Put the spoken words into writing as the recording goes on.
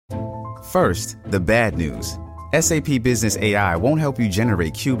First, the bad news. SAP Business AI won't help you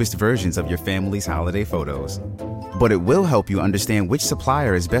generate cubist versions of your family's holiday photos. But it will help you understand which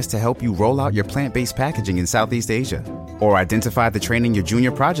supplier is best to help you roll out your plant-based packaging in Southeast Asia, or identify the training your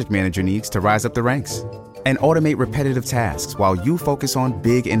junior project manager needs to rise up the ranks, and automate repetitive tasks while you focus on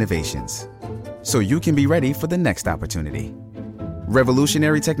big innovations, so you can be ready for the next opportunity.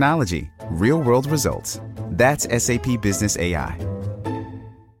 Revolutionary technology, real-world results. That's SAP Business AI.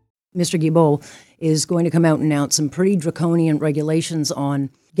 Mr. Guilbeault is going to come out and announce some pretty draconian regulations on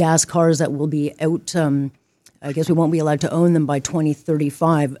gas cars that will be out. I guess we won't be allowed to own them by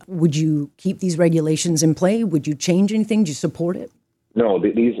 2035. Would you keep these regulations in play? Would you change anything? Do you support it? No,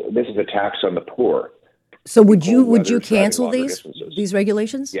 this is a tax on the poor. So would you cancel these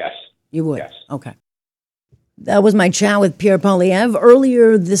regulations? Yes. You would? Yes. Okay. That was my chat with Pierre Poilievre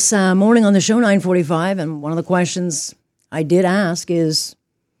earlier this morning on the show, 9:45, and one of the questions I did ask is,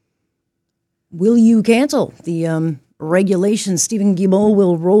 will you cancel the regulations Steven Guilbeault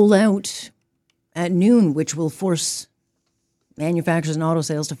will roll out at noon, which will force manufacturers and auto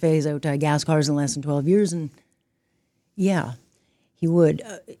sales to phase out gas cars in less than 12 years? And yeah, he would.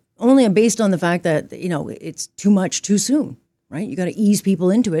 Only based on the fact that, it's too much too soon, right? You got to ease people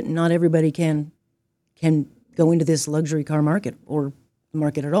into it, and not everybody can go into this luxury car market or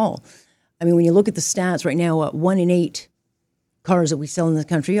market at all. I mean, when you look at the stats right now, 1 in 8 cars that we sell in this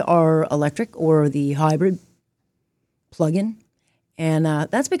country are electric or the hybrid plug-in. And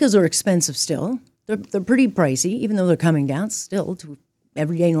that's because they're expensive still. They're pretty pricey, even though they're coming down still to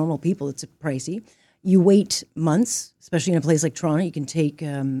everyday normal people. It's pricey. You wait months, especially in a place like Toronto. You can take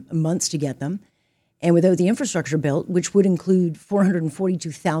months to get them. And without the infrastructure built, which would include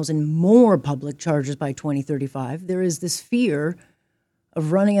 442,000 more public chargers by 2035, there is this fear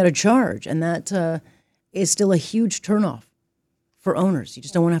of running out of charge. And that is still a huge turnoff for owners. You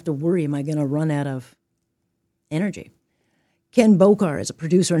just don't want to have to worry, am I going to run out of energy? Ken Bokar is a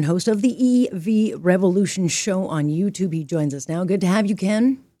producer and host of the EV Revolution show on YouTube. He joins us now. Good to have you,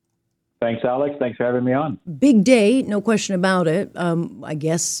 Ken. Thanks, Alex. Thanks for having me on. Big day, no question about it. I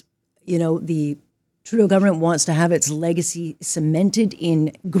guess, the Trudeau government wants to have its legacy cemented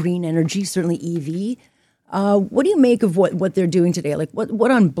in green energy, certainly EV. What do you make of what they're doing today? Like, what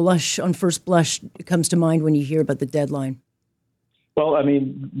on first blush, comes to mind when you hear about the deadline? Well, I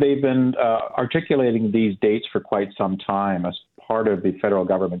mean, they've been articulating these dates for quite some time as part of the federal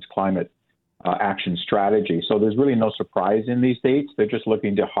government's climate action strategy. So there's really no surprise in these dates. They're just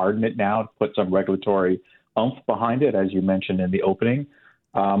looking to harden it now, put some regulatory oomph behind it, as you mentioned in the opening.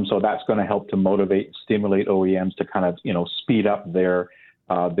 So that's going to help to motivate, stimulate OEMs to kind of, speed up their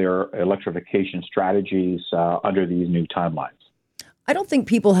electrification strategies under these new timelines. I don't think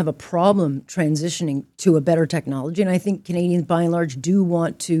people have a problem transitioning to a better technology, and I think Canadians, by and large, do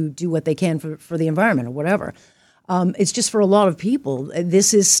want to do what they can for the environment or whatever. It's just for a lot of people,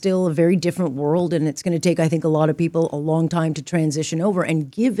 this is still a very different world, and it's going to take, I think, a lot of people a long time to transition over. And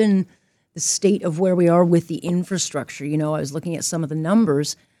given the state of where we are with the infrastructure, I was looking at some of the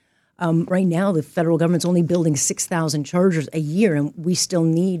numbers. Right now, the federal government's only building 6,000 chargers a year, and we still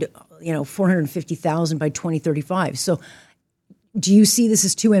need, 450,000 by 2035. So do you see this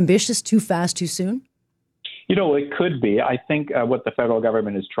as too ambitious, too fast, too soon? It could be. I think what the federal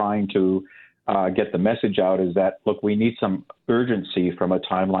government is trying to get the message out is that, look, we need some urgency from a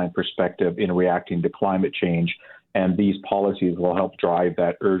timeline perspective in reacting to climate change, and these policies will help drive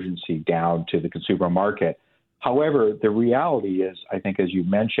that urgency down to the consumer market. However, the reality is, I think, as you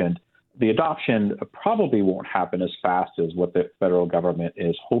mentioned, the adoption probably won't happen as fast as what the federal government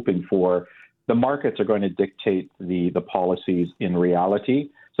is hoping for. The markets are going to dictate the policies in reality.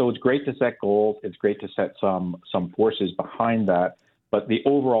 So it's great to set goals. It's great to set some forces behind that. But the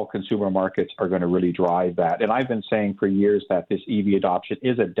overall consumer markets are going to really drive that. And I've been saying for years that this EV adoption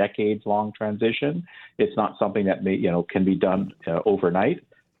is a decades-long transition. It's not something that can be done overnight.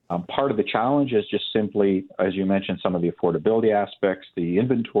 Part of the challenge is just simply, as you mentioned, some of the affordability aspects, the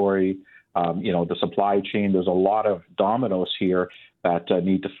inventory, the supply chain. There's a lot of dominoes here that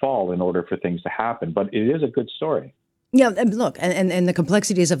need to fall in order for things to happen. But it is a good story. Yeah, look, and the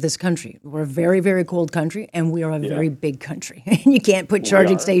complexities of this country. We're a very, very cold country, and we are a very big country. And you can't put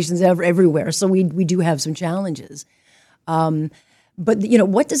charging stations everywhere. So we do have some challenges. But,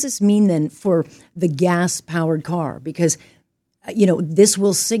 what does this mean then for the gas-powered car? Because, this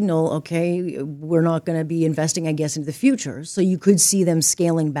will signal, okay, we're not going to be investing, I guess, into the future. So you could see them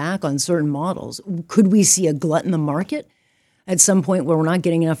scaling back on certain models. Could we see a glut in the market at some point where we're not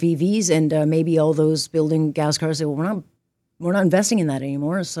getting enough EVs, and maybe all those building gas cars say, well, we're not investing in that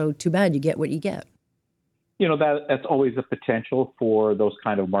anymore, so too bad, you get what you get? that's always a potential for those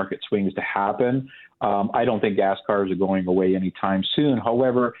kind of market swings to happen. I don't think gas cars are going away anytime soon.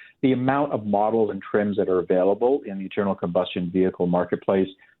 However, the amount of models and trims that are available in the internal combustion vehicle marketplace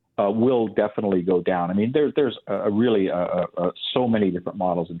will definitely go down. I mean, there's really so many different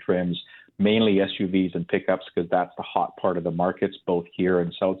models and trims, mainly SUVs and pickups, because that's the hot part of the markets, both here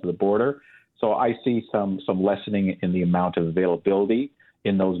and south of the border. So I see some lessening in the amount of availability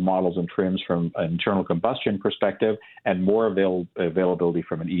in those models and trims from an internal combustion perspective, and more availability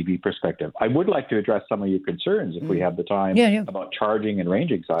from an EV perspective. I would like to address some of your concerns, if we have the time, about charging and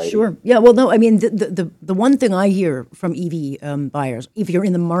range anxiety. Sure. Yeah. Well, no, I mean, the one thing I hear from EV buyers, if you're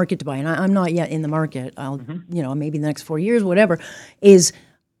in the market to buy, and I'm not yet in the market, I'll, maybe in the next 4 years, whatever, is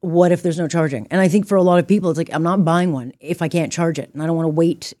what if there's no charging? And I think for a lot of people, it's like, I'm not buying one if I can't charge it, and I don't want to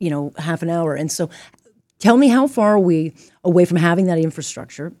wait, half an hour. And so tell me, how far are we away from having that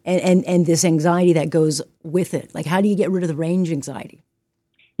infrastructure and this anxiety that goes with it? Like, how do you get rid of the range anxiety?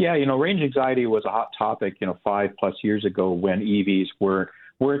 Yeah, range anxiety was a hot topic, 5+ years ago, when EVs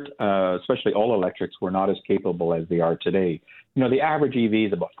weren't, especially all electrics, were not as capable as they are today. The average EV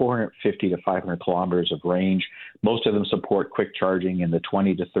is about 450 to 500 kilometers of range. Most of them support quick charging in the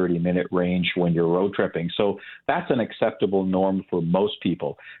 20 to 30 minute range when you're road tripping. So that's an acceptable norm for most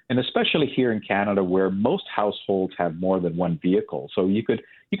people. And especially here in Canada, where most households have more than one vehicle. So you could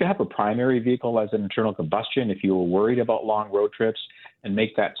have a primary vehicle as an internal combustion if you were worried about long road trips, and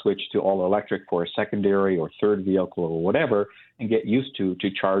make that switch to all electric for a secondary or third vehicle or whatever, and get used to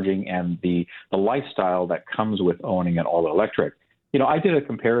charging and the lifestyle that comes with owning an all electric. I did a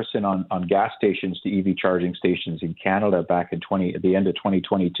comparison on gas stations to EV charging stations in Canada back at the end of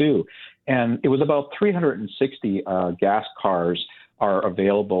 2022, and it was about 360 gas cars are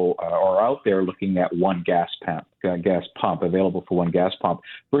available or out there looking at one gas pump available for one gas pump,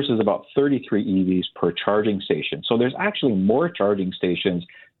 versus about 33 EVs per charging station. So there's actually more charging stations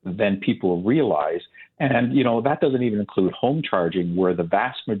than people realize. And, that doesn't even include home charging, where the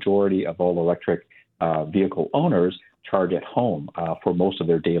vast majority of all electric vehicle owners charge at home for most of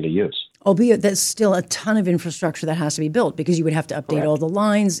their daily use. Albeit there's still a ton of infrastructure that has to be built, because you would have to update Correct. all the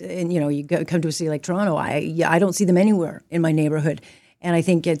lines. And, you come to a city like Toronto, I don't see them anywhere in my neighborhood. And I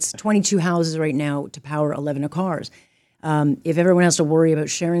think it's 22 houses right now to power 11 cars. If everyone has to worry about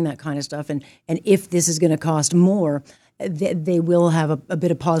sharing that kind of stuff, and if this is going to cost more, they will have a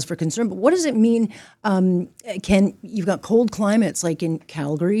bit of pause for concern. But what does it mean? Ken, you've got cold climates like in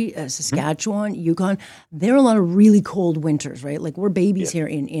Calgary, Saskatchewan, Yukon. There are a lot of really cold winters, right? Like, we're babies here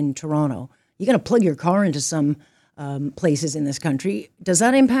in Toronto. You got to plug your car into some places in this country. Does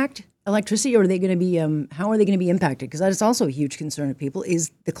that impact electricity, or are they going to be? How are they going to be impacted? Because that is also a huge concern of people,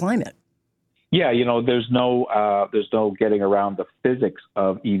 is the climate. Yeah, there's no getting around the physics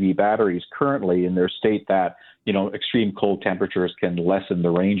of EV batteries currently in their state that, extreme cold temperatures can lessen the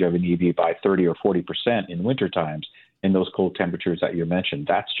range of an EV by 30 or 40% in winter times in those cold temperatures that you mentioned.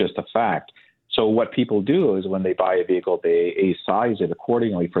 That's just a fact. So what people do is, when they buy a vehicle, they size it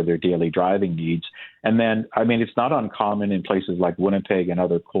accordingly for their daily driving needs. And then, it's not uncommon in places like Winnipeg and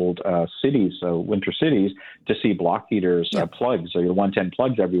other cold cities, winter cities, to see block heaters plugs, or 110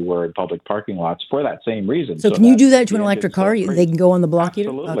 plugs everywhere in public parking lots for that same reason. So can you do that to an electric car? They can go on the block heater?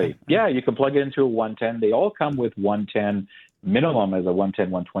 Absolutely. Okay. Yeah, you can plug it into a 110. They all come with 110 minimum as a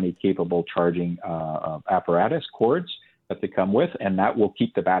 110, 120 capable charging apparatus cords that they come with, and that will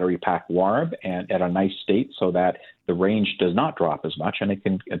keep the battery pack warm and at a nice state, so that the range does not drop as much, and it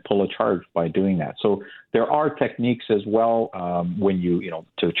can pull a charge by doing that. So there are techniques as well when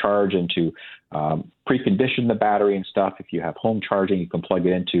to charge and to precondition the battery and stuff. If you have home charging, you can plug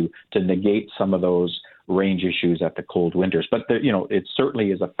it into to negate some of those range issues at the cold winters. But it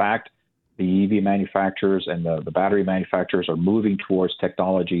certainly is a fact. The EV manufacturers and the battery manufacturers are moving towards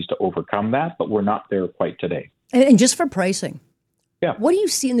technologies to overcome that, but we're not there quite today. And just for pricing, yeah, what do you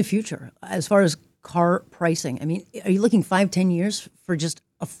see in the future as far as car pricing? Are you looking 5-10 years for just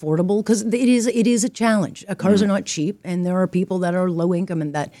affordable? Because it is a challenge. Cars are not cheap, and there are people that are low income,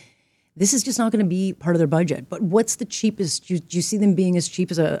 and that this is just not going to be part of their budget. But what's the cheapest? Do you see them being as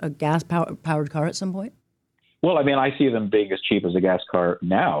cheap as a gas-powered car at some point? Well, I see them being as cheap as a gas car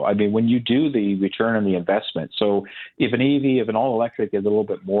now. When you do the return on the investment, so if an all-electric is a little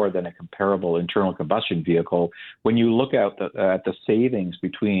bit more than a comparable internal combustion vehicle, when you look at the savings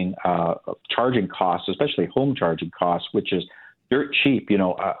between charging costs, especially home charging costs, which is dirt cheap.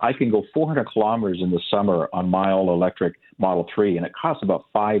 I can go 400 kilometers in the summer on my all-electric Model 3, and it costs about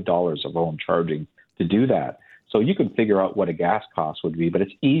 $5 of home charging to do that. So you can figure out what a gas cost would be, but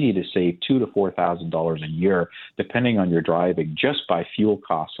it's easy to save $2,000 to $4,000 a year, depending on your driving, just by fuel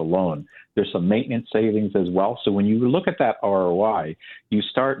costs alone. There's some maintenance savings as well. So when you look at that ROI, you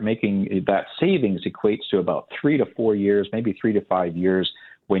start making that savings equates to about 3 to 4 years, maybe 3 to 5 years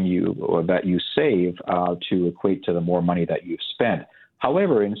when that you save to equate to the more money that you've spent.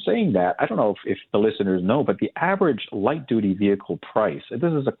 However, in saying that, I don't know if the listeners know, but the average light-duty vehicle price, and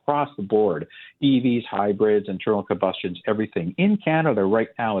this is across the board, EVs, hybrids, internal combustions, everything, in Canada right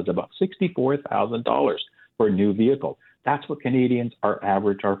now is about $64,000 for a new vehicle. That's what Canadians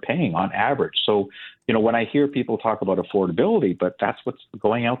are paying on average. So, when I hear people talk about affordability, but that's what's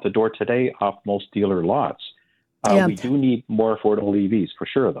going out the door today off most dealer lots. We do need more affordable EVs for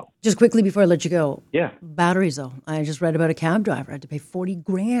sure, though. Just quickly before I let you go. Yeah. Batteries, though. I just read about a cab driver had to pay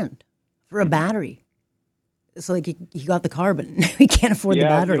 $40,000 for a battery. So he got the car, but he can't afford the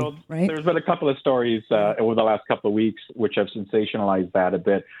battery, right? There's been a couple of stories over the last couple of weeks which have sensationalized that a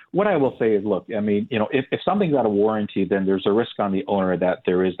bit. What I will say is, look, I mean, if something's out of warranty, then there's a risk on the owner that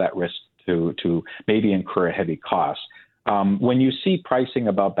there is that risk to maybe incur a heavy cost. When you see pricing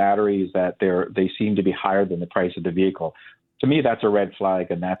about batteries that they seem to be higher than the price of the vehicle, to me, that's a red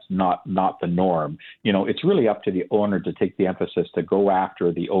flag, and that's not the norm. It's really up to the owner to take the emphasis to go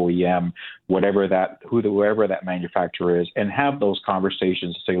after the OEM, whoever that manufacturer is, and have those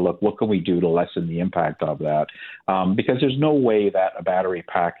conversations to say, look, what can we do to lessen the impact of that? Because there's no way that a battery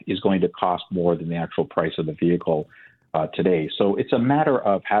pack is going to cost more than the actual price of the vehicle today. So it's a matter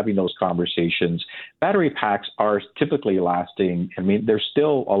of having those conversations. Battery packs are typically lasting. I mean, there's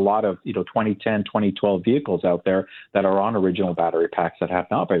still a lot of 2010, 2012 vehicles out there that are on original battery packs that have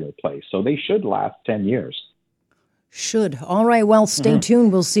not been replaced. So they should last 10 years. Should. All right. Well, stay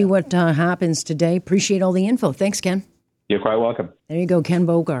tuned. We'll see what happens today. Appreciate all the info. Thanks, Ken. You're quite welcome. There you go. Ken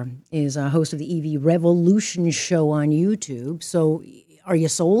Bogart is a host of the EV Revolution show on YouTube. So are you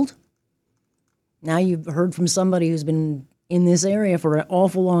sold? Now you've heard from somebody who's been in this area for an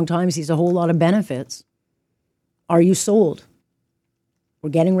awful long time, sees a whole lot of benefits. Are you sold?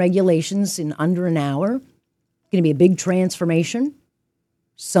 We're getting regulations in under an hour. It's going to be a big transformation.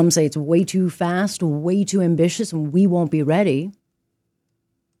 Some say it's way too fast, way too ambitious, and we won't be ready.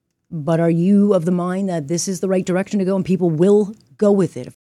 But are you of the mind that this is the right direction to go and people will go with it?